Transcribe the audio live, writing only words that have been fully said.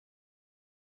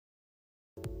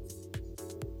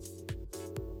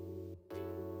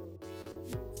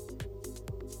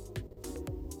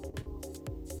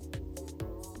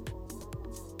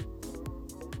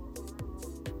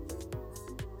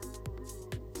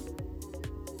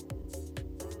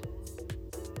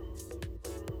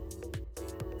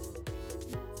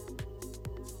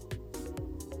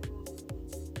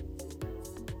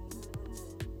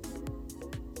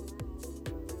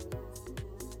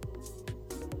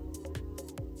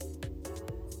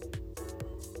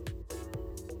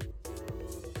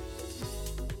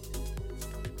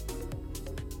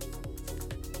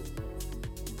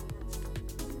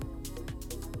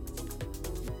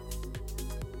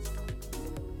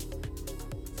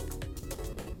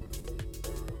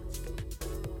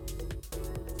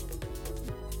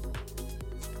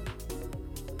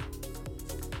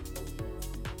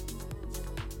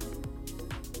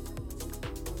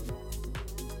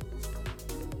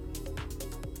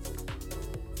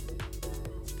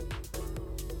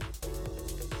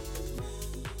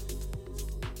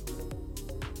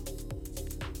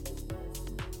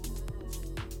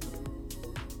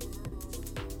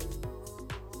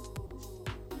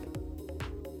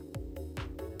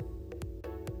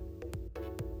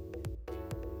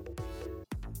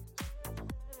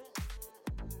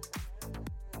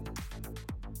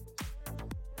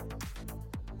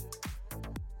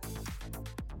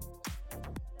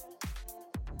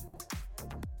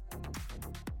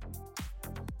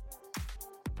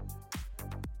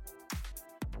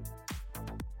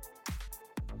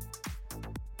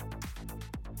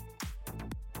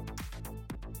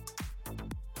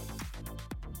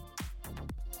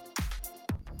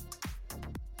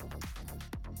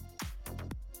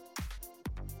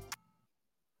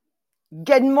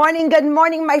Good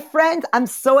morning, my friends. I'm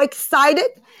so excited.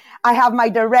 I have my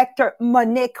director,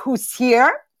 Monique, who's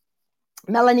here.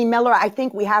 Melanie Miller, I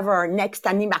think we have our next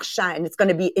Annie Marchand, and it's going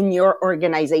to be in your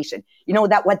organization. You know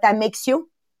what that makes you?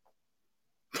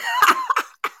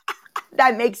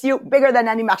 That makes you bigger than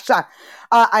Annie Marchand.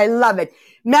 I love it.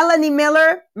 Melanie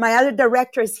Miller, my other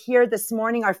director, is here this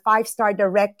morning, our 5-star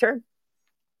director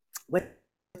with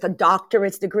a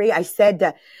doctorate's degree. I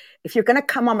said, if you're going to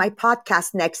come on my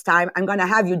podcast next time, I'm going to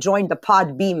have you join the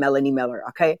Pod B, Melanie Miller.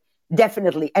 Okay,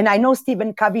 definitely. And I know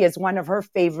Stephen Covey is one of her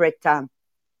favorite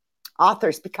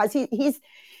authors because he's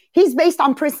based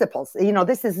on principles. You know,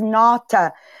 this is not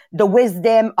the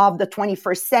wisdom of the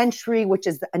 21st century, which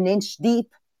is an inch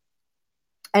deep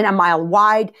and a mile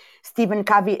wide. Stephen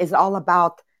Covey is all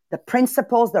about the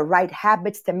principles, the right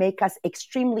habits to make us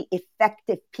extremely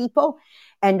effective people,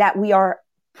 and that we are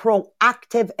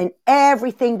proactive in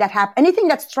everything that happens, anything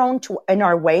that's thrown in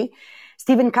our way.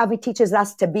 Stephen Covey teaches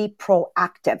us to be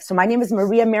proactive. So my name is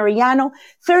Maria Mariano,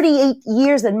 38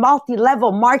 years in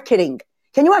multi-level marketing.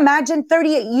 Can you imagine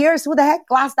 38 years? Who the heck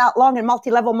lasts that long in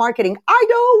multi-level marketing? I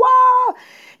do. Wow.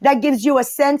 That gives you a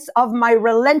sense of my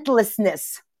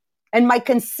relentlessness and my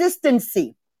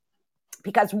consistency.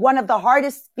 Because one of the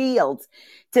hardest fields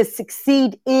to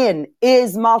succeed in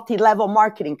is multi-level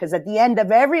marketing. Because at the end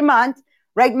of every month,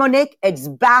 right, Monique, it's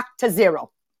back to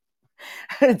zero.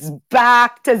 It's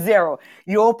back to zero.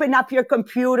 You open up your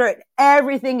computer and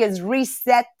everything is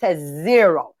reset to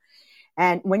zero.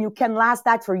 And when you can last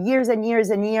that for years and years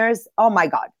and years, oh my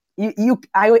God,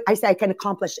 I say I can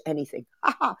accomplish anything.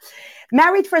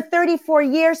 Married for 34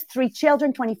 years, 3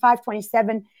 children, 25,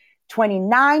 27,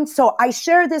 29. So I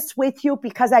share this with you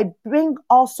because I bring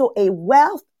also a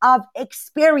wealth of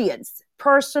experience,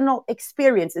 personal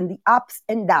experience in the ups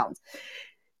and downs.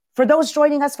 For those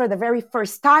joining us for the very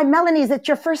first time, Melanie, is it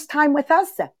your first time with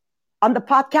us on the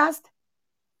podcast?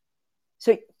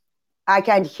 So I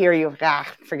can't hear you.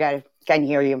 Forget it. Can't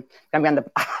hear you. I'm on the.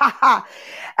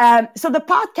 So the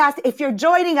podcast, if you're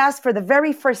joining us for the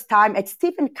very first time, it's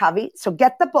Stephen Covey. So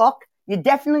get the book. You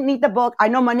definitely need the book. I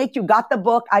know, Monique, you got the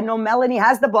book. I know Melanie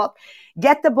has the book.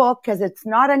 Get the book because it's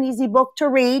not an easy book to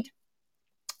read.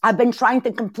 I've been trying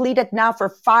to complete it now for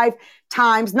 5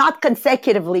 times, not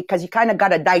consecutively, because you kind of got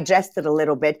to digest it a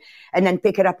little bit and then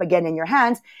pick it up again in your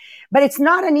hands. But it's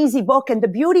not an easy book. And the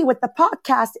beauty with the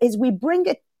podcast is we bring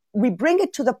it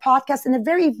to the podcast in a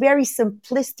very, very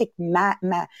simplistic,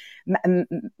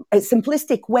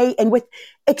 simplistic way, and with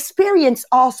experience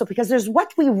also, because there's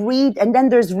what we read and then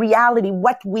there's reality,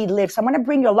 what we live. So I'm going to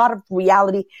bring you a lot of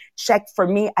reality check for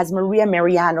me as Maria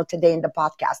Mariano today in the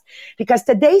podcast, because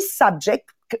today's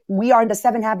subject, we are in the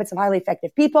 7 habits of highly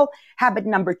effective people. Habit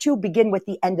number 2, begin with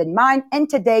the end in mind. And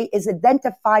today is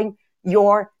identifying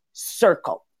your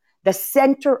circle. The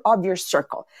center of your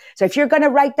circle. So if you're going to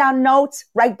write down notes,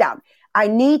 write down, I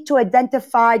need to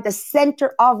identify the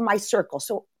center of my circle.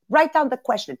 So write down the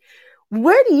question.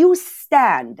 Where do you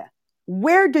stand?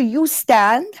 Where do you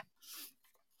stand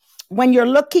when you're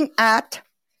looking at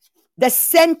the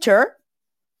center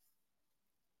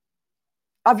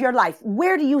of your life?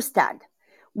 Where do you stand?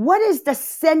 What is the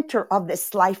center of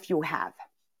this life you have?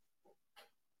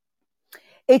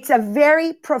 It's a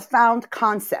very profound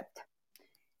concept.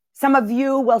 Some of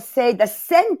you will say the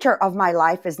center of my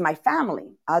life is my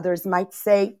family. Others might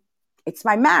say it's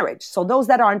my marriage. So those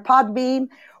that are on Podbeam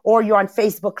or you're on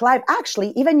Facebook Live,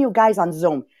 actually, even you guys on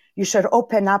Zoom, you should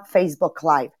open up Facebook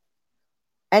Live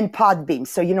and Podbeam.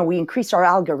 So, you know, we increase our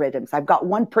algorithms. I've got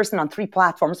 1 person on 3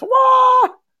 platforms.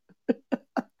 Whoa!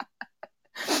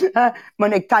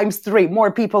 Monique, times 3,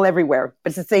 more people everywhere, but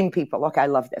it's the same people. Okay, I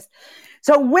love this.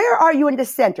 So where are you in the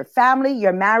center? Family,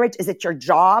 your marriage? Is it your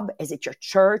job? Is it your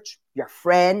church, your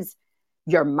friends,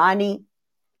 your money,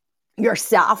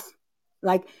 yourself?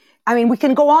 Like, I mean, we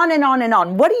can go on and on and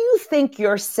on. What do you think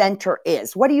your center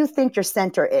is? What do you think your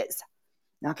center is?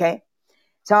 Okay.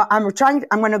 So I'm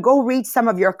going to go read some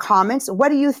of your comments. What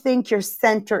do you think your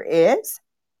center is?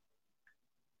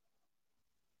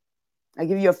 I'll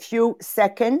give you a few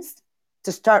seconds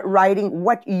to start writing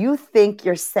what you think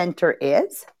your center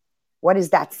is. What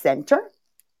is that center?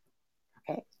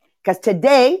 Okay. Because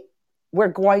today we're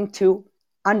going to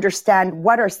understand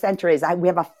what our center is. We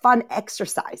have a fun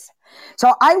exercise.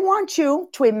 So I want you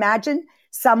to imagine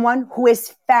someone who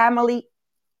is family.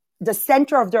 The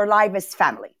center of their life is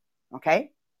family.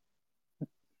 Okay.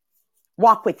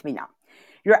 Walk with me now.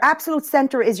 Your absolute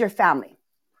center is your family.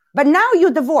 But now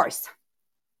you divorce.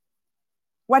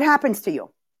 What happens to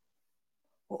you?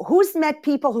 Who's met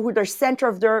people who their center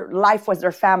of their life was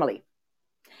their family?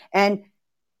 And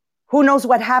who knows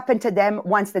what happened to them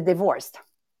once they divorced?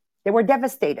 They were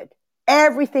devastated.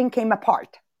 everything came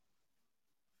apart.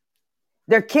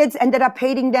 Their kids ended up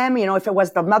hating them, if it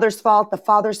was the mother's fault, the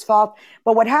father's fault.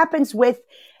 But what happens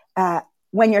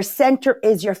when your center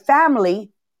is your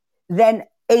family, then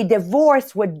a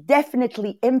divorce would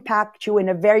definitely impact you in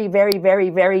a very, very, very,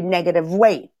 very negative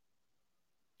way.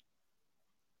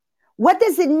 What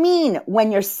does it mean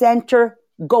when your center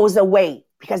goes away?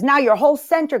 Because now your whole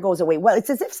center goes away. Well, it's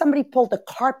as if somebody pulled a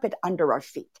carpet under our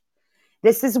feet.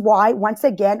 This is why, once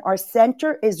again, our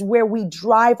center is where we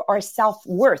drive our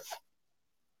self-worth.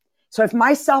 So if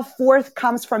my self-worth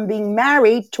comes from being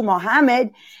married to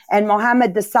Mohammed, and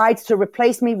Mohammed decides to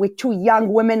replace me with two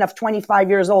young women of 25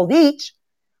 years old each,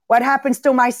 what happens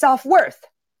to my self-worth?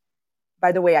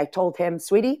 By the way, I told him,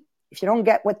 sweetie, if you don't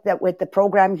get with the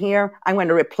program here, I'm going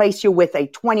to replace you with a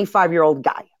 25-year-old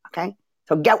guy. Okay?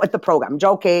 So get with the program.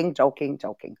 Joking.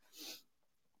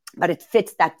 But it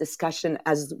fits that discussion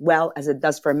as well as it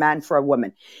does for a man, for a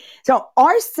woman. So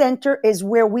our center is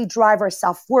where we drive our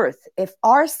self-worth. If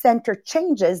our center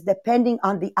changes depending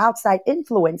on the outside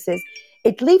influences,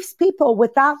 it leaves people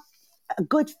without a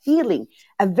good feeling,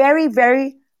 a very,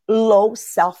 very low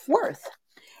self-worth.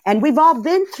 And we've all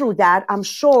been through that, I'm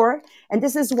sure. And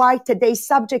this is why today's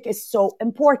subject is so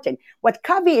important. What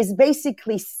Covey is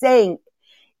basically saying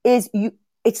is you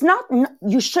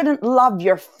shouldn't love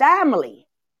your family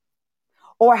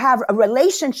or have a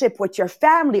relationship with your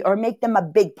family or make them a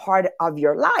big part of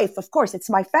your life. Of course, it's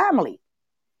my family.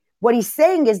 What he's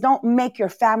saying is don't make your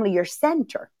family your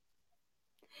center.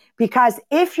 Because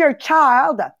if your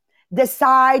child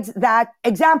decides that,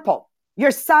 example, your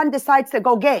son decides to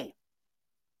go gay,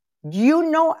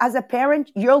 as a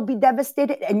parent, you'll be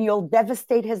devastated and you'll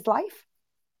devastate his life.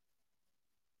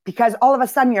 Because all of a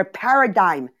sudden your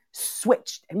paradigm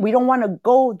switched, and we don't want to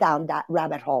go down that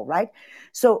rabbit hole, right?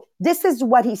 So this is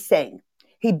what he's saying.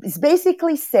 He's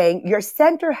basically saying your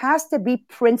center has to be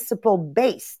principle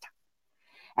based.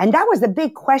 And that was a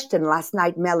big question last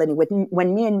night, Melanie,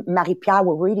 when me and Marie-Pierre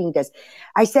were reading this.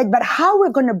 I said, but how we're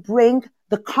going to bring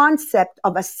the concept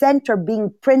of a center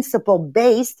being principle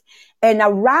based, and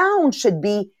around should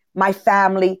be my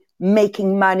family,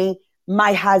 making money,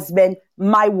 my husband,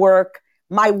 my work,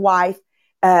 my wife,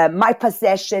 my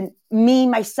possession, me,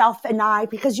 myself, and I,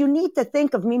 because you need to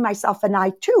think of me, myself, and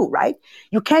I too, right?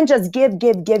 You can't just give,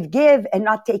 and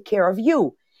not take care of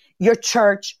you, your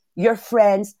church, your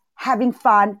friends, having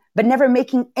fun, but never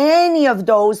making any of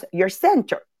those your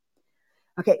center.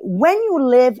 Okay, when you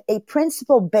live a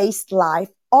principle-based life,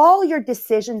 all your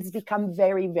decisions become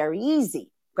very, very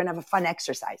easy. We're going to have a fun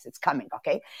exercise. It's coming,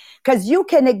 okay? Because you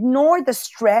can ignore the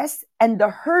stress and the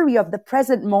hurry of the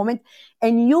present moment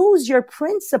and use your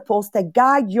principles to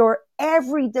guide your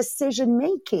every decision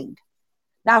making.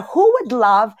 Now, who would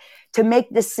love to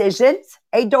make decisions,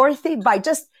 hey, Dorothy, by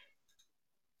just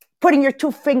putting your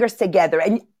two fingers together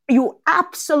and you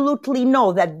absolutely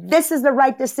know that this is the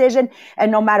right decision,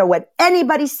 and no matter what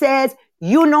anybody says,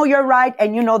 you know you're right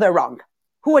and you know they're wrong?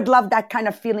 Who would love that kind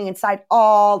of feeling inside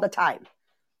all the time?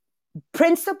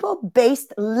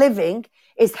 Principle-based living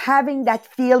is having that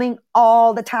feeling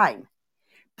all the time.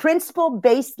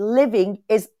 Principle-based living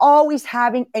is always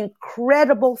having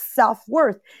incredible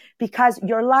self-worth because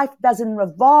your life doesn't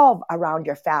revolve around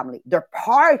your family. They're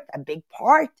a big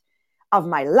part of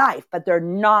my life, but they're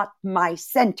not my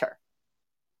center.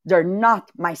 They're not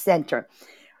my center.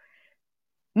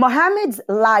 Mohammed's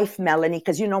life, Melanie,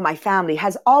 because you know my family,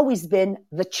 has always been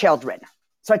the children.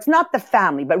 So it's not the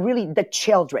family, but really the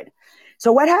children.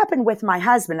 So what happened with my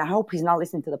husband, I hope he's not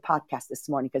listening to the podcast this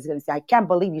morning because he's going to say, I can't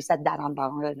believe you said that on.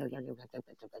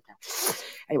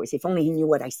 Anyways, if only he knew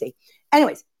what I say.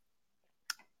 Anyways,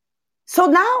 so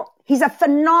now he's a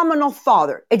phenomenal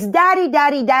father. It's daddy,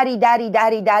 daddy, daddy, daddy,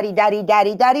 daddy, daddy, daddy,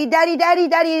 daddy, daddy, daddy, daddy,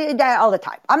 daddy, daddy, all the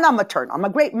time. I'm not maternal. I'm a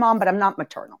great mom, but I'm not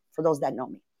maternal, for those that know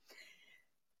me.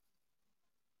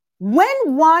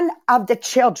 When one of the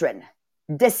children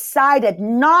decided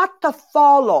not to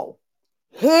follow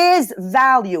his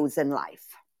values in life,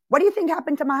 what do you think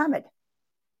happened to Muhammad?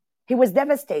 He was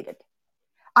devastated.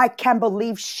 I can't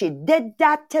believe she did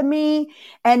that to me.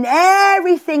 And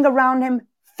everything around him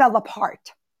fell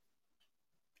apart.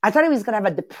 I thought he was going to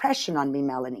have a depression on me,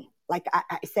 Melanie. Like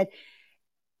I said,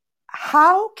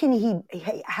 how can he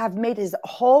have made his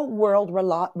whole world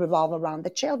revolve around the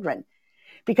children?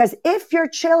 Because if your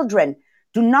children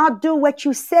do not do what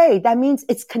you say, that means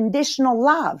it's conditional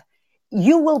love.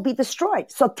 You will be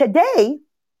destroyed. So today,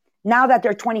 now that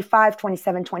they're 25,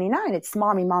 27, 29, it's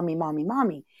mommy, mommy, mommy,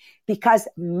 mommy. Because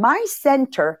my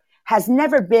center has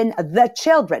never been the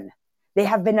children. They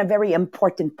have been a very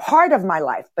important part of my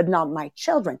life, but not my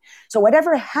children. So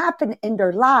whatever happened in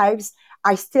their lives,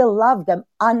 I still love them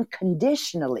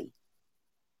unconditionally.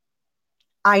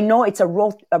 I know it's a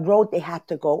road they had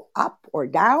to go up or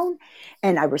down,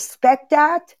 and I respect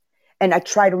that. And I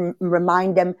try to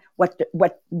remind them what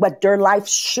their life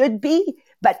should be,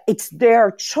 but it's their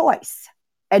choice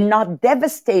and not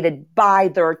devastated by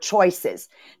their choices.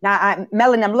 Now,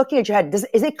 Melanie, I'm looking at your head.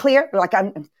 Is it clear?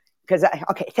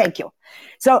 Okay, thank you.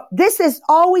 So this is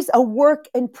always a work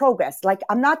in progress. Like,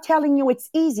 I'm not telling you it's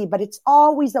easy, but it's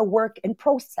always a work in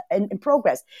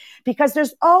progress, because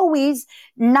there's always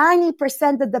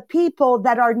 90% of the people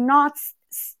that are not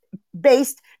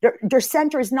based, their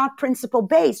center is not principle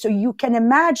based. So you can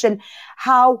imagine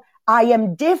how I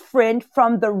am different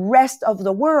from the rest of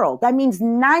the world. That means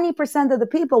 90% of the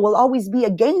people will always be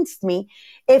against me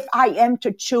if I am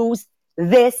to choose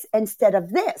this instead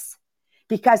of this,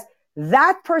 because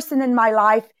that person in my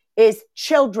life is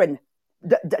children.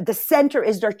 The center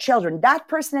is their children. That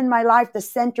person in my life, the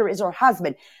center is her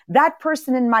husband. That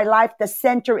person in my life, the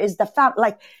center is the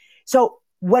family. So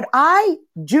what I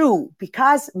do,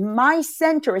 because my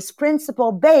center is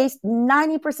principle based,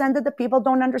 90% of the people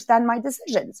don't understand my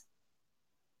decisions.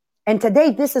 And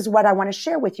today, this is what I want to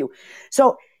share with you.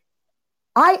 So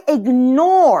I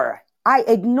ignore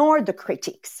the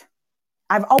critiques.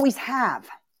 I've always have.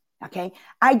 Okay.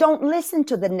 I don't listen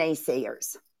to the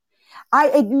naysayers. I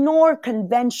ignore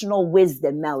conventional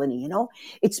wisdom, Melanie.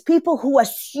 It's people who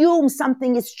assume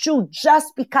something is true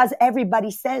just because everybody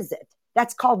says it.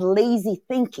 That's called lazy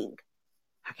thinking.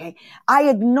 Okay. I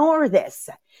ignore this.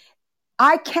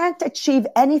 I can't achieve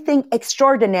anything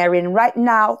extraordinary. And right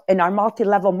now in our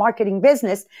multi-level marketing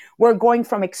business, we're going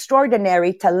from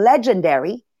extraordinary to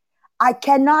legendary. I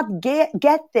cannot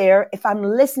get there if I'm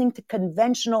listening to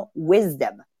conventional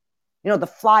wisdom. The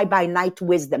fly-by-night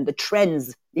wisdom, the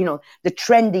trends, the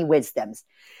trendy wisdoms.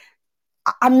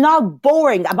 I'm not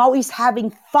boring. I'm always having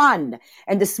fun.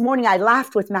 And this morning I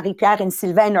laughed with Marie-Pierre and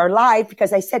Sylvain in our live,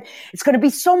 because I said, it's going to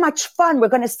be so much fun. We're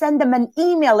going to send them an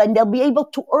email and they'll be able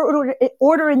to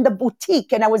order in the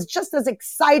boutique. And I was just as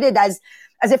excited as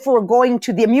if we were going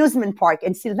to the amusement park.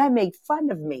 And Sylvain made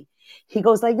fun of me. He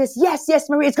goes like this, yes,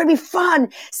 Marie, it's going to be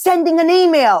fun sending an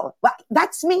email. Well,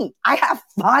 that's me. I have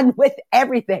fun with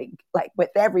everything,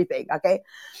 okay?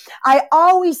 I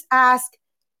always ask,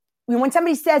 when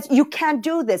somebody says, you can't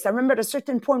do this, I remember at a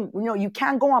certain point, you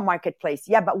can't go on Marketplace.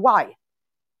 Yeah, but why?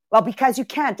 Well, because you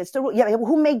can't. It's the rule. Yeah,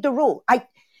 who made the rule?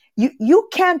 You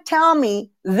can't tell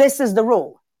me this is the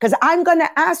rule, because I'm going to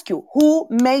ask you, who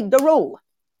made the rule?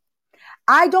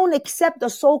 I don't accept the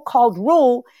so-called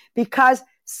rule because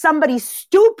somebody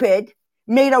stupid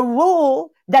made a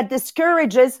rule that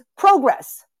discourages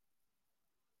progress.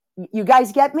 You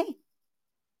guys get me?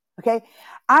 Okay.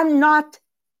 I'm not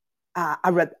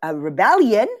a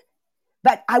rebellion,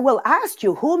 but I will ask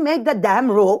you, who made the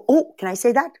damn rule? Oh, can I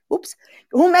say that? Oops.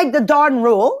 Who made the darn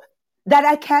rule that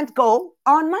I can't go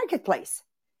on Marketplace?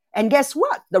 And guess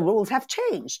what? The rules have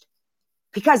changed,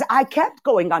 because I kept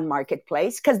going on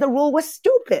Marketplace because the rule was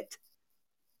stupid.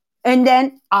 And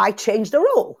then I changed the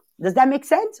rule. Does that make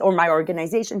sense? Or my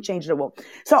organization changed the rule.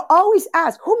 So always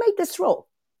ask, who made this rule?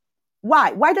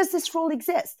 Why? Why does this rule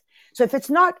exist? So if it's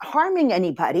not harming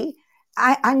anybody,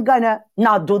 I'm going to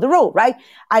not do the rule, right?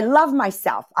 I love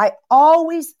myself. I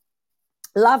always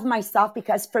love myself,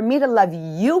 because for me to love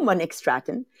you, Monique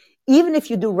Stratton, even if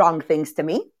you do wrong things to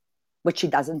me, which she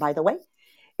doesn't, by the way,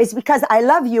 is because I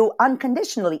love you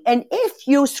unconditionally. And if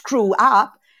you screw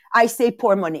up, I say,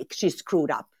 poor Monique, she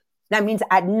screwed up. That means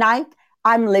at night,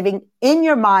 I'm living in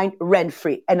your mind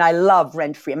rent-free. And I love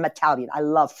rent-free. I'm Italian. I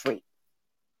love free.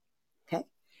 Okay.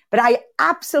 But I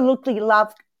absolutely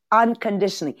love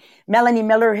unconditionally. Melanie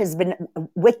Miller has been a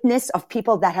witness of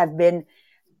people that have been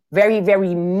very,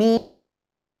 very mean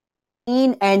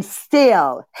and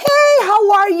still, hey,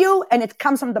 how are you? And it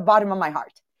comes from the bottom of my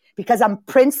heart, because I'm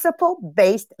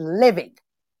principle-based living.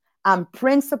 I'm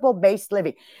principle-based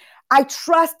living. I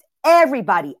trust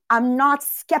everybody. I'm not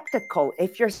skeptical.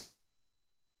 If you're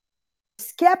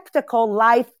skeptical,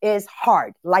 life is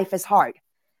hard. Life is hard.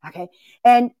 Okay.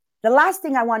 And the last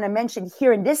thing I want to mention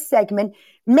here in this segment,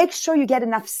 make sure you get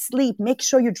enough sleep. Make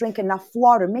sure you drink enough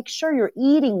water. Make sure you're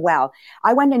eating well.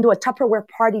 I went into a Tupperware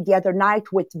party the other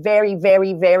night with very,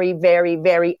 very, very, very,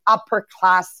 very upper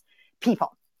class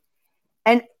people.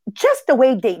 And just the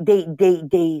way they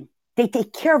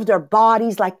take care of their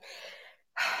bodies, like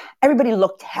everybody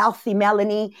looked healthy,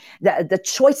 Melanie. The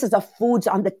choices of foods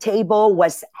on the table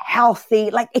was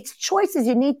healthy. Like, it's choices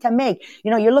you need to make.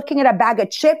 You're looking at a bag of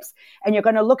chips and you're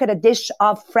going to look at a dish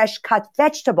of fresh cut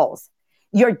vegetables.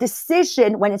 Your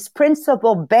decision, when it's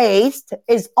principle based,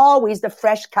 is always the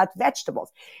fresh cut vegetables.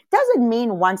 Doesn't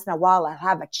mean once in a while I'll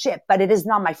have a chip, but it is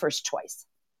not my first choice.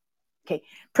 Okay.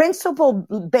 Principle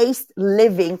based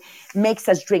living makes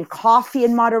us drink coffee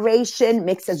in moderation,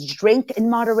 makes us drink in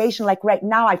moderation. Like right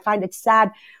now, I find it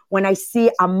sad when I see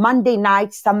a Monday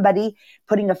night somebody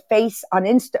putting a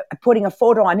putting a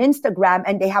photo on Instagram,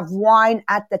 and they have wine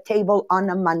at the table on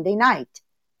a Monday night.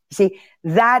 See,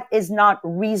 that is not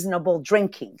reasonable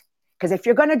drinking. Because if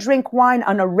you're going to drink wine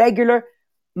on a regular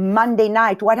Monday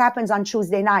night, what happens on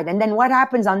Tuesday night? And then what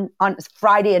happens on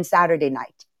Friday and Saturday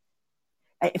night?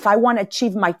 If I want to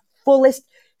achieve my fullest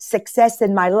success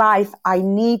in my life, I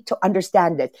need to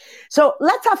understand it. So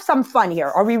let's have some fun here.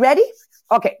 Are we ready?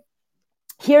 Okay.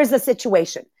 Here's the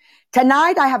situation.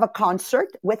 Tonight, I have a concert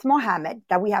with Mohammed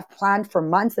that we have planned for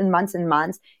months and months and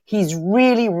months. He's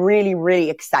really, really, really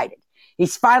excited.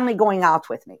 He's finally going out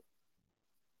with me.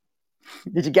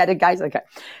 Did you get it, guys? Okay.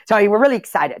 So we're really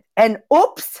excited. And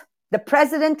oops, the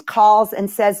president calls and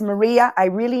says, Maria, I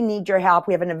really need your help.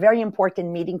 We have a very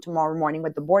important meeting tomorrow morning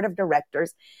with the board of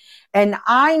directors. And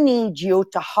I need you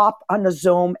to hop on a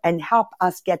Zoom and help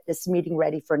us get this meeting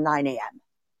ready for 9 a.m.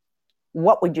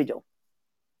 What would you do?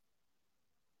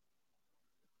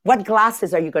 What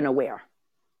glasses are you going to wear?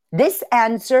 This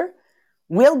answer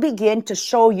will begin to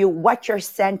show you what your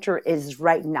center is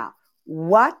right now.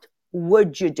 What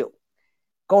would you do?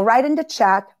 Go right in the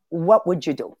chat. What would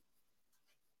you do?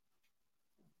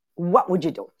 What would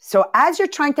you do? So as you're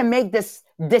trying to make this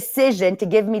decision to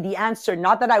give me the answer,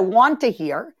 not that I want to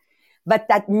hear, but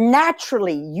that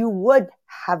naturally you would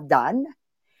have done,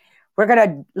 we're going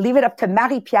to leave it up to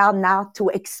Marie-Pierre now to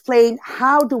explain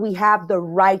how do we have the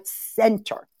right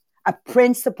center, a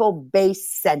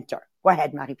principle-based center. Go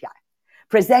ahead, Marie-Pierre.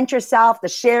 Present yourself, the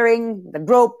sharing, the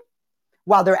group,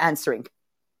 while they're answering.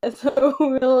 So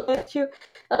we'll let you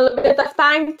a little bit of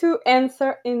time to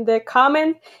answer in the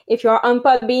comments. If you're on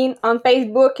Podbean, on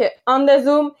Facebook, on the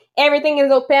Zoom, everything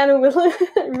is open. We will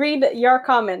read your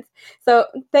comments. So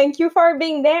thank you for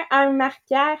being there. I'm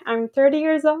Marie-Pierre. I'm 30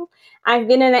 years old. I've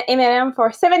been in MLM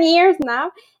for 7 years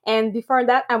now. And before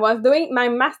that, I was doing my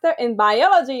master in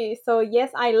biology. So yes,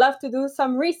 I love to do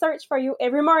some research for you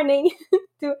every morning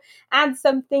to add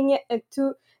something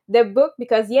to the book.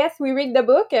 Because yes, we read the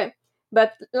book.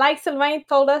 But like Sylvain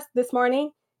told us this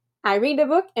morning, I read the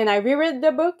book and I reread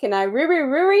the book and I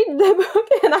reread the book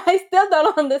and I still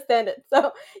don't understand it.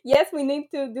 So yes, we need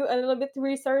to do a little bit of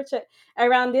research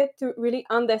around it to really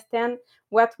understand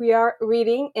what we are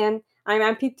reading. And I'm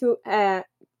happy to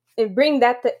bring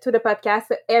that to the podcast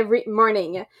every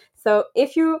morning. So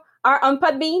if you are on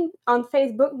Podbean, on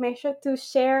Facebook, make sure to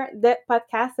share the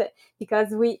podcast because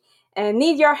we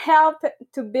need your help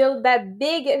to build that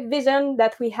big vision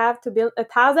that we have to build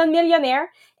 1,000 millionaires.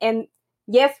 And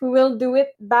yes, we will do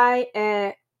it by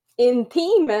in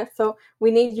team. So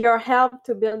we need your help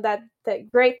to build that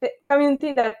great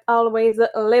community that always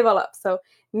level up. So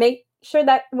make sure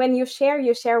that when you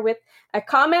share with a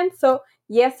comment. So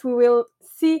yes, we will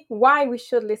see why we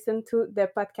should listen to the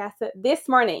podcast this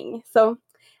morning. So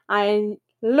I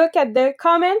look at the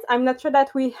comments. I'm not sure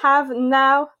that we have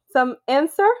now some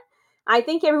answer. I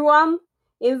think everyone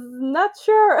is not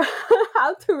sure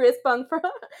how to respond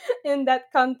in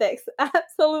that context.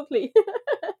 Absolutely.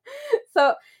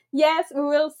 So yes, we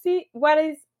will see what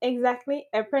is exactly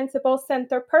a principle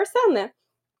center person.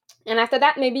 And after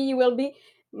that, maybe you will be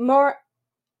more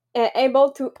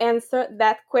able to answer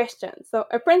that question. So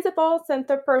a principle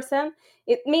center person,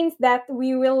 it means that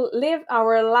we will live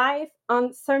our life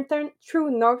on certain true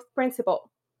north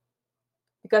principle.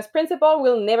 Because principle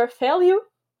will never fail you.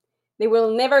 They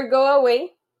will never go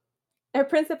away. A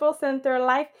principle center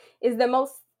life is the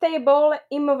most stable,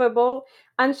 immovable,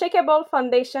 unshakable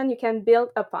foundation you can build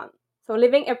upon. So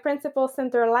living a principle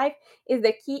center life is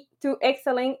the key to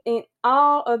excelling in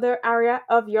all other areas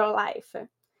of your life.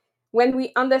 When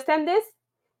we understand this,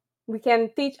 we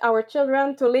can teach our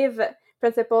children to live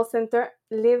principle center,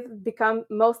 become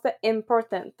most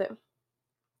important.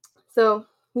 So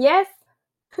yes,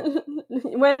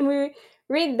 when we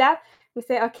read that, we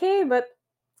say, okay, but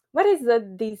what is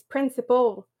these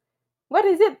principle? What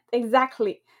is it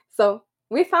exactly? So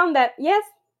we found that yes,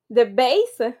 the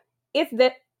base is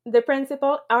the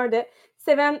principle are the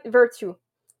 7 virtue.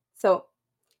 So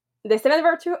the 7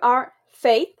 virtue are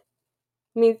faith,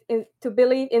 means to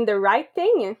believe in the right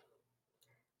thing,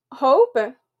 hope,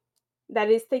 that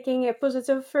is taking a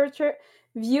positive future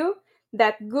view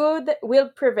that good will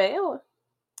prevail,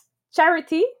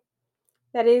 charity,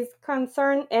 that is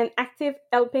concern and active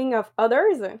helping of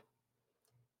others,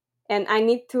 and I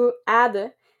need to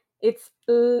add it's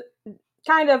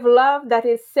kind of love that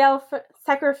is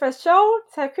sacrificial.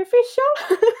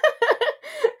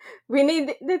 We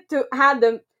needed to add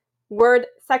the word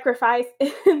sacrifice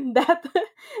in that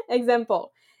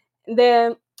example.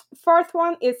 The fourth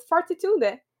one is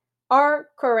fortitude or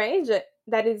courage,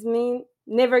 that is mean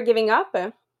never giving up.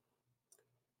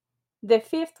 The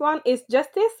fifth one is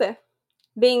justice,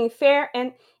 being fair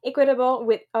and equitable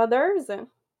with others.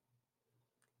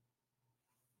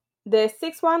 The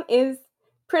sixth one is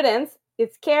prudence,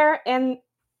 it's care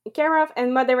of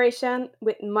and moderation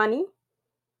with money.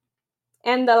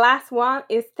 And the last one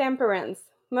is temperance,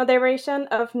 moderation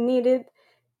of needed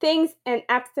things and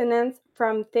abstinence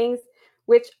from things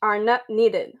which are not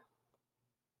needed.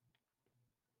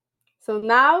 So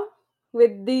now,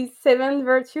 with these 7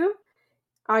 virtues,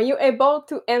 are you able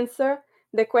to answer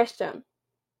the question?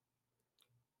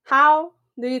 How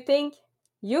do you think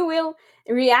you will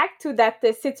react to that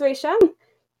situation?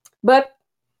 But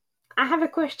I have a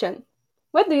question.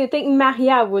 What do you think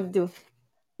Maria would do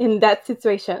in that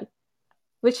situation?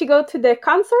 Would she go to the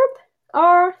concert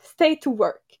or stay to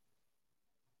work?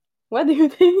 What do you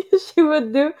think she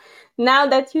would do now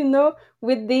that you know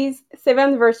with these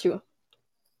 7 virtues?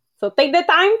 So take the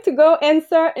time to go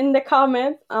answer in the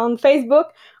comments on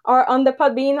Facebook or on the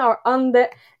Podbean or on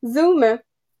the Zoom.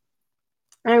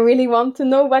 I really want to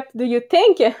know what do you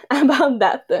think about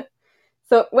that.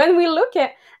 So when we look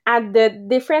at the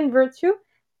different virtues,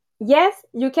 yes,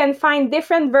 you can find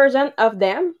different versions of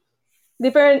them,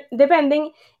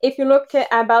 depending if you look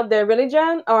about the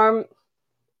religion or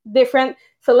different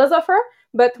philosopher.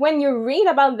 But when you read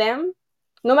about them,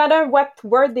 no matter what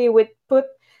word they would put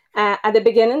at the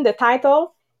beginning, the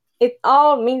title, it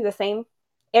all means the same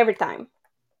every time.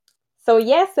 So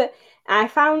yes, I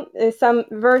found some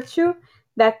virtue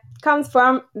that comes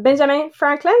from Benjamin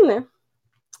Franklin,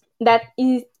 that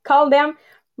he called them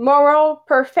moral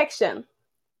perfection.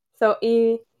 So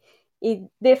he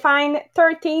defined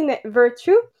 13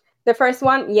 virtue. The first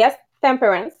one, yes,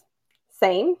 temperance,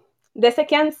 same. The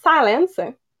second, silence.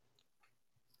 The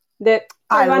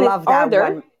third one is order.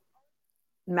 One.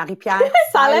 Marie-Pierre,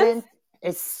 silence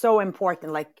is so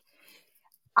important. Like,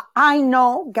 I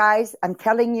know, guys, I'm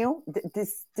telling you,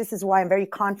 this is why I'm very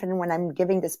confident when I'm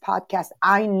giving this podcast.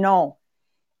 I know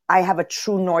I have a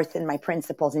true north in my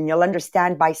principles, and you'll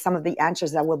understand by some of the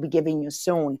answers that we'll be giving you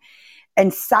soon.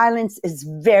 And silence is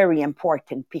very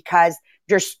important because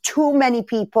there's too many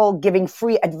people giving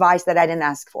free advice that I didn't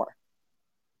ask for.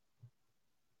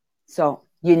 So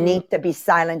you need to be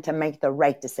silent to make the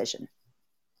right decision.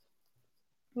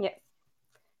 Yes.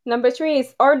 Number 3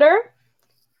 is order,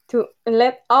 to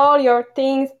let all your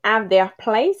things have their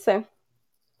place.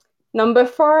 Number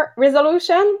 4,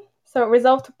 resolution. So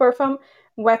resolve to perform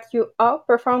what you ought,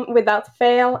 perform without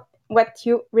fail what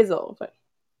you resolve.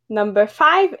 Number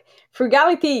 5,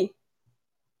 frugality.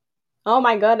 Oh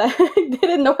my God, I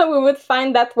didn't know we would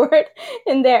find that word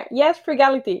in there. Yes,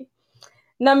 frugality.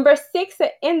 Number 6,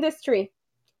 industry.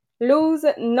 Lose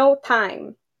no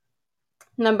time.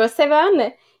 Number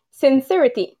 7,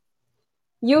 sincerity.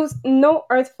 Use no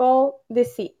earthful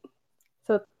deceit.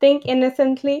 So think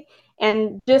innocently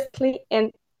and justly,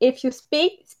 and if you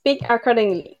speak, speak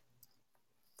accordingly.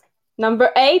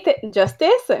 Number 8,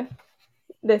 justice.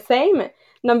 The same.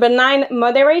 Number 9,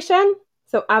 moderation.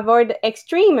 So avoid the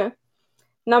extreme.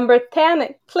 Number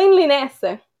 10, cleanliness.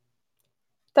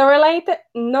 Tolerate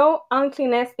no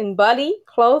uncleanness in body,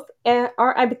 clothes,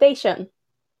 or habitation.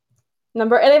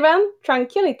 Number 11,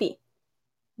 tranquility.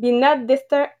 Be not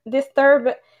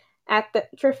disturbed at the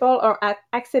trifle or at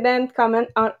accident common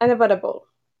or unavoidable.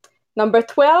 Number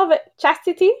 12,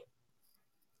 chastity.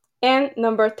 And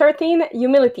number 13,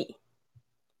 humility.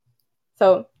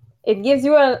 So it gives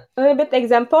you a little bit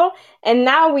example. And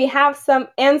now we have some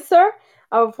answer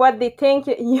of what they think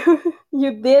you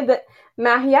did,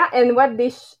 Maria, and what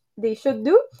they should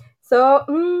do.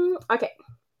 So, okay.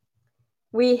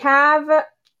 We have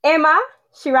Emma.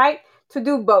 She writes to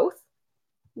do both.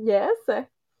 Yes.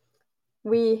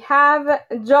 We have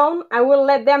John. I will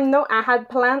let them know I had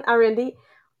planned already.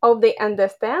 Hope they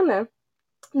understand.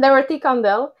 Dorothy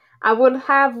Condell. I would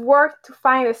have worked to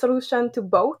find a solution to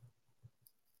both.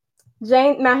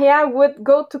 Jane Maria would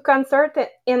go to concert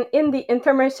and in the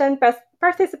intermission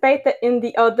participate in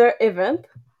the other event.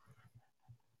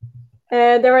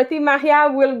 Dorothy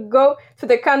Maria will go to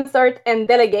the concert and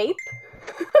delegate.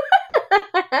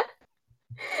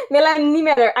 Melanie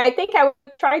Miller, I think I would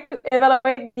try to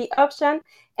evaluate the option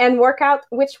and work out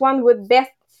which one would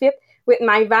best fit with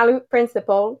my value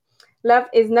principle. Love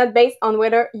is not based on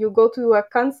whether you go to a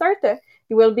concert.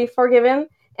 You will be forgiven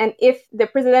And if the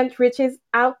president reaches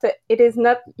out, it is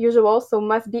not usual, so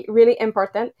must be really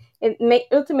important. It may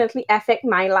ultimately affect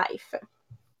my life.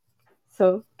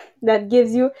 So that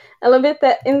gives you a little bit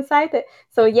of insight.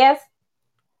 So yes,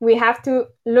 we have to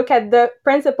look at the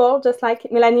principle, just like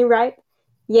Melanie, right?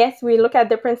 Yes, we look at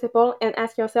the principle and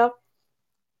ask yourself,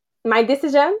 my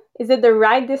decision, is it the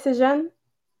right decision?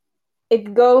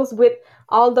 It goes with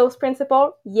all those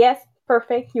principles. Yes,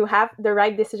 perfect. You have the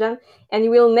right decision, and you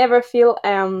will never feel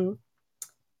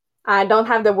I don't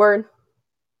have the word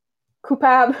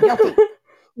coupable.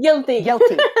 Guilty.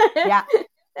 Guilty. Yeah.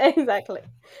 Exactly.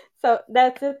 So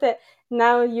that's it.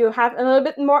 Now you have a little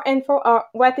bit more info on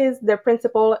what is the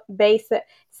principle-based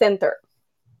center.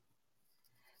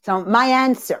 So my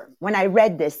answer, when I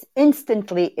read this,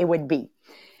 instantly it would be,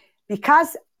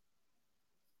 because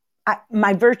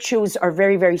my virtues are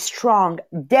very, very strong.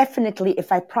 Definitely,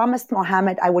 if I promised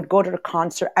Mohammed I would go to the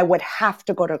concert, I would have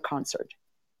to go to the concert.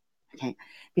 Okay.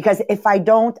 Because if I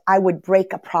don't, I would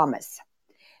break a promise.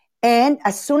 And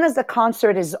as soon as the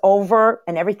concert is over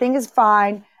and everything is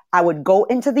fine, I would go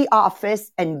into the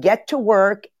office and get to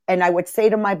work. And I would say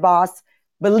to my boss,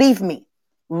 believe me,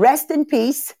 rest in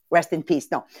peace.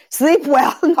 No, sleep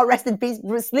well. No, rest in peace.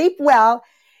 Sleep well.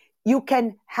 You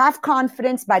can have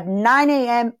confidence by 9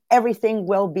 a.m. Everything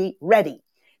will be ready.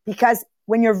 Because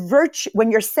when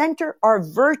your center are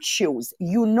virtues,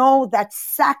 you know that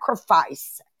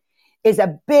sacrifice is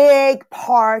a big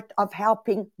part of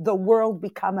helping the world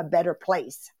become a better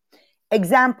place.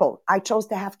 Example, I chose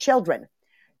to have children.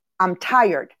 I'm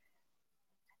tired.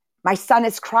 My son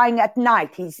is crying at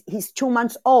night. He's 2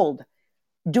 months old.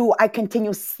 Do I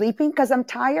continue sleeping because I'm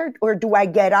tired, or do I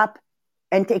get up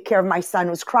and take care of my son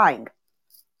who's crying?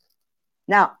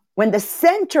 Now, when the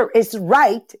center is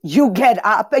right, you get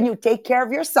up and you take care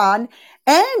of your son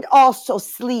and also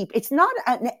sleep. It's not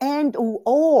an and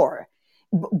or.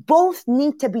 Both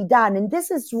need to be done. And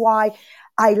this is why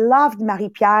I loved,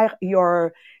 Marie-Pierre,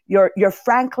 your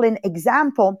Franklin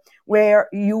example, where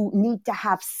you need to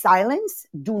have silence.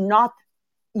 Do not,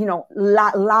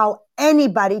 allow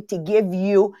anybody to give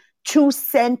you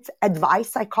 2-cent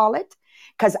advice, I call it,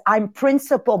 because I'm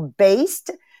principle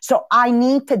based. So I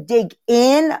need to dig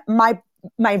in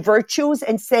my virtues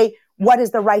and say, what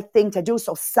is the right thing to do?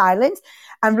 So silence.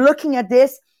 I'm looking at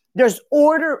this. There's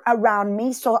order around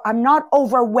me. So I'm not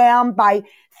overwhelmed by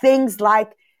things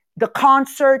like the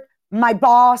concert, my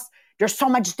boss. There's so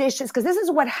much dishes, because this is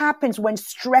what happens when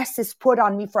stress is put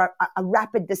on me for a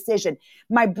rapid decision.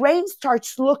 My brain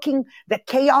starts looking the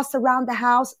chaos around the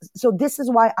house. So this is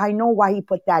why I know why he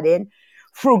put that in.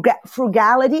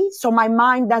 Frugality. So my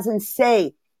mind doesn't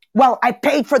say, well, I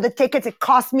paid for the tickets. It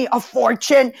cost me a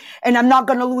fortune and I'm not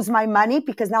going to lose my money,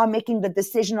 because now I'm making the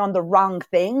decision on the wrong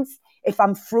things. If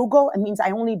I'm frugal, it means I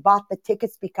only bought the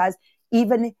tickets because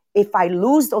even if I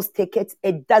lose those tickets,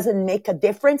 it doesn't make a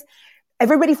difference.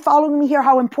 Everybody following me here,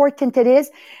 how important it is.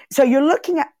 So you're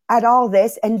looking at all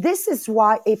this, and this is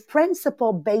why a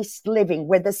principle-based living,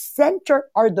 where the center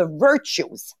are the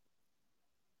virtues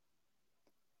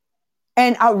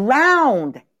and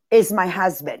around is my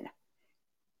husband,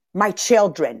 my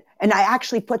children, and I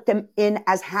actually put them in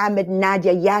as Hamid,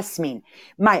 Nadia, Yasmin,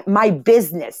 my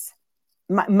business,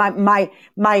 my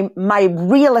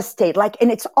real estate,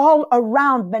 and it's all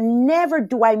around, but never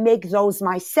do I make those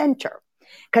my center,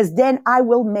 because then I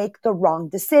will make the wrong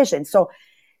decision. So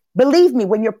believe me,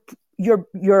 when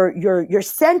your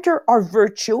center are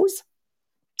virtues,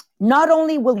 not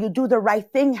only will you do the right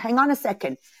thing, hang on a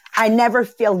second, I never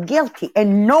feel guilty,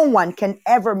 and no one can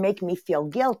ever make me feel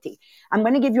guilty. I'm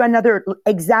going to give you another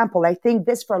example. I think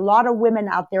this, for a lot of women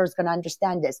out there, is going to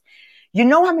understand this. You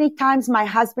know how many times my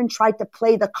husband tried to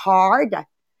play the card?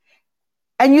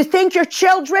 And you think your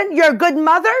children, you're a good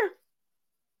mother?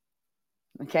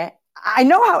 Okay. I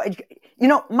know how,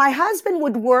 my husband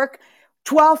would work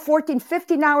 12, 14,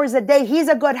 15 hours a day. He's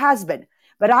a good husband.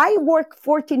 But I work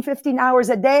 14, 15 hours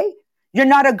a day. You're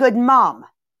not a good mom.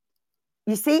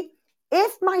 You see,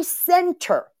 if my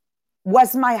center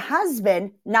was my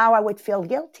husband, now I would feel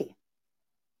guilty.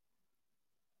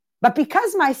 But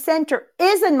because my center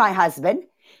isn't my husband,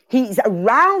 he's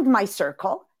around my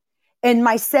circle, and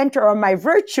my center are my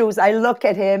virtues, I look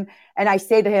at him and I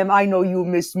say to him, I know you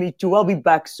miss me too. I'll be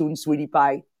back soon, sweetie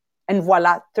pie. And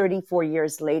voila, 34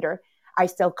 years later, I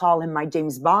still call him my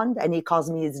James Bond, and he calls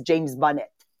me his James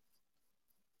Bonnet.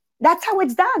 That's how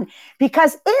it's done.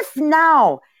 Because if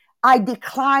now I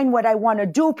decline what I want to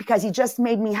do because he just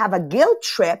made me have a guilt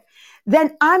trip,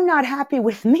 then I'm not happy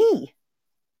with me.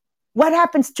 What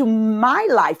happens to my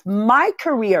life, my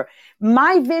career,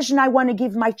 my vision I want to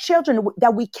give my children,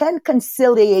 that we can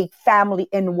conciliate family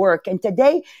and work? And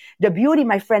today, the beauty,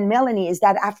 my friend Melanie, is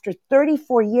that after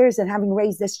 34 years and having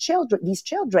raised these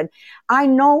children, I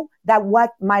know that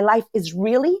what my life is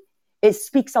really, it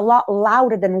speaks a lot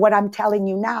louder than what I'm telling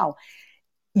you now.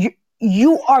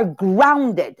 You are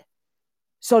grounded.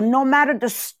 So no matter the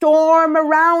storm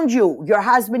around you, your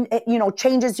husband,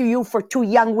 changes you for two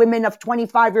young women of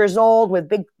 25 years old with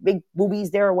big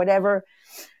boobies there or whatever.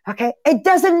 Okay. It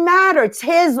doesn't matter. It's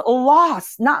his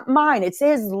loss, not mine. It's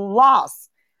his loss.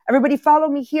 Everybody follow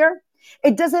me here?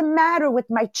 It doesn't matter what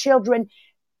my children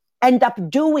end up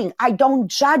doing. I don't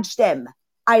judge them.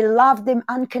 I love them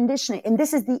unconditionally. And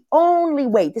this is the only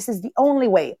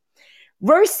way.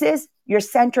 Versus your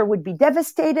center would be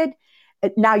devastated.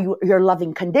 Now you're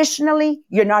loving conditionally.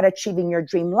 You're not achieving your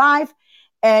dream life.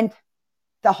 And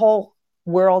the whole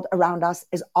world around us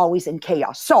is always in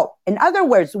chaos. So in other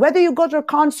words, whether you go to a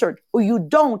concert or you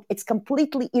don't, it's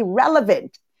completely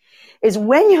irrelevant. Is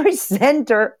when your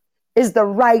center is the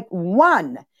right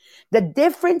one. The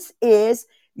difference is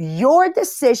your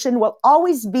decision will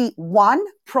always be one,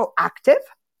 proactive,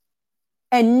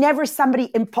 and never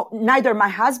neither my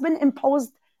husband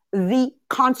imposed the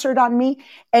concert on me,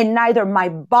 and neither my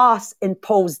boss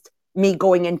imposed me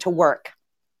going into work.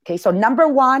 Okay, so number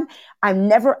one, I'm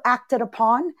never acted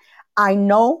upon. I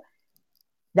know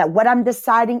that what I'm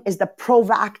deciding is the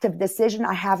proactive decision.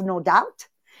 I have no doubt.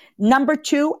 Number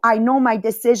two, I know my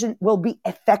decision will be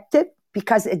effective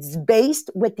because it's based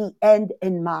with the end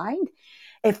in mind.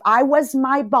 If I was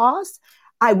my boss,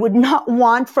 I would not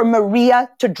want for Maria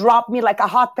to drop me like a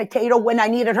hot potato when I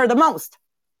needed her the most.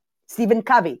 Stephen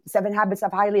Covey, 7 Habits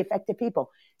of Highly Effective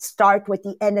People. Start with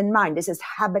the end in mind. This is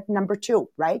habit number 2,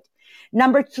 right?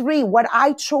 Number 3, what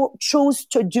I choose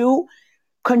to do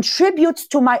contributes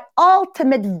to my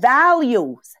ultimate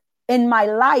values in my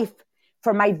life,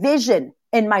 for my vision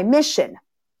and my mission.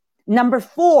 Number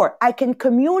 4, I can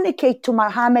communicate to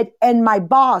Muhammad and my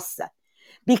boss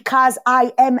because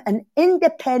I am an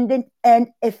independent and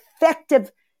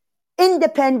effective,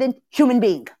 independent human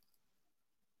being.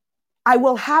 I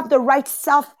will have the right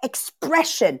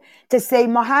self-expression to say,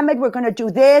 Mohammed, we're going to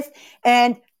do this.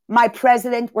 And my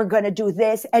president, we're going to do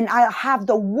this. And I'll have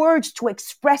the words to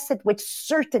express it with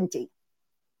certainty.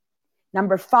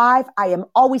 Number 5, I am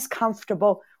always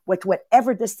comfortable with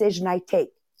whatever decision I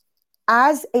take.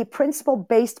 As a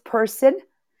principle-based person,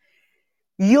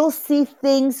 you'll see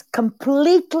things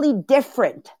completely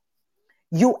different.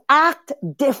 You act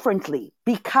differently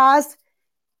because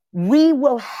we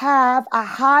will have a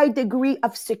high degree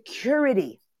of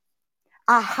security,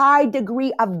 a high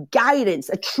degree of guidance,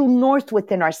 a true north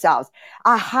within ourselves,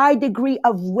 a high degree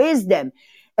of wisdom,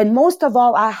 and most of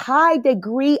all, a high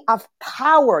degree of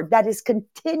power that is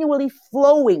continually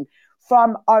flowing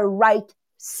from our right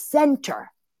center.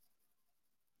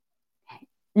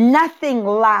 Nothing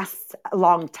lasts a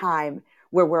long time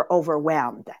where we're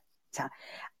overwhelmed. So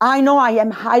I know I am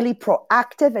highly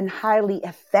proactive and highly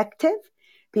effective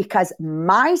because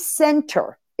my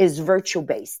center is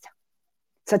virtue-based.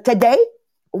 So today,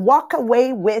 walk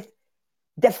away with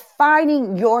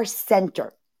defining your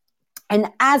center. And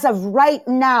as of right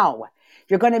now,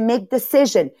 you're going to make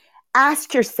decision.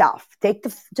 Ask yourself, take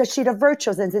the sheet of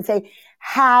virtues and say,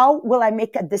 how will I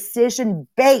make a decision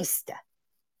based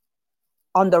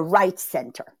on the right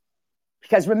center?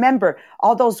 Because remember,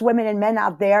 all those women and men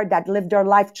out there that lived their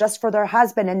life just for their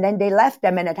husband and then they left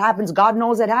them, and it happens, God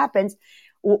knows it happens.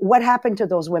 What happened to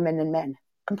those women and men?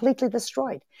 Completely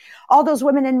destroyed. All those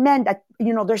women and men that,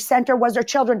 their center was their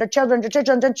children.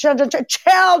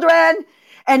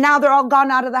 And now they're all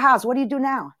gone out of the house. What do you do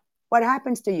now? What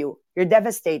happens to you? You're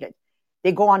devastated.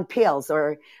 They go on pills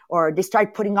or they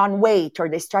start putting on weight or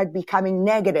they start becoming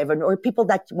negative. Or people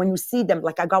that when you see them,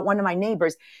 like I got one of my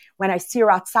neighbors, when I see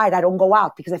her outside, I don't go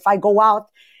out because if I go out,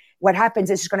 what happens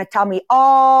is she's going to tell me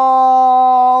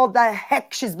all the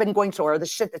heck she's been going through or the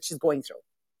shit that she's going through.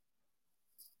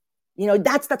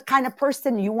 That's the kind of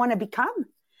person you want to become.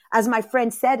 As my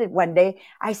friend said it one day,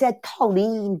 I said,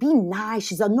 Colleen, be nice.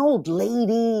 She's an old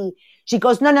lady. She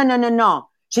goes, no.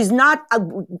 She's not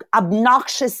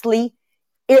obnoxiously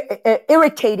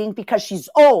irritating because she's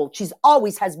old. She's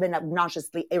always has been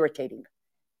obnoxiously irritating.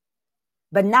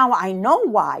 But now I know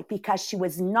why, because she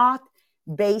was not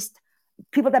based.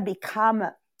 People that become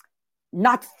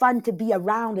not fun to be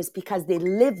around is because they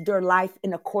lived their life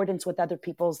in accordance with other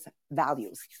people's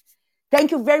values.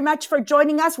 Thank you very much for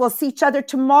joining us. We'll see each other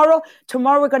tomorrow.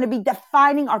 Tomorrow, we're going to be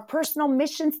defining our personal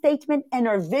mission statement and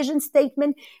our vision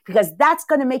statement, because that's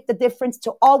going to make the difference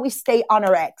to always stay on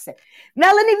our exit.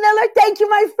 Melanie Miller, thank you,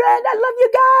 my friend. I love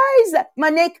you guys.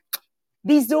 Monique,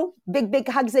 bisous, big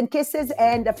hugs and kisses.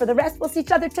 And for the rest, we'll see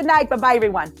each other tonight. Bye-bye,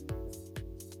 everyone.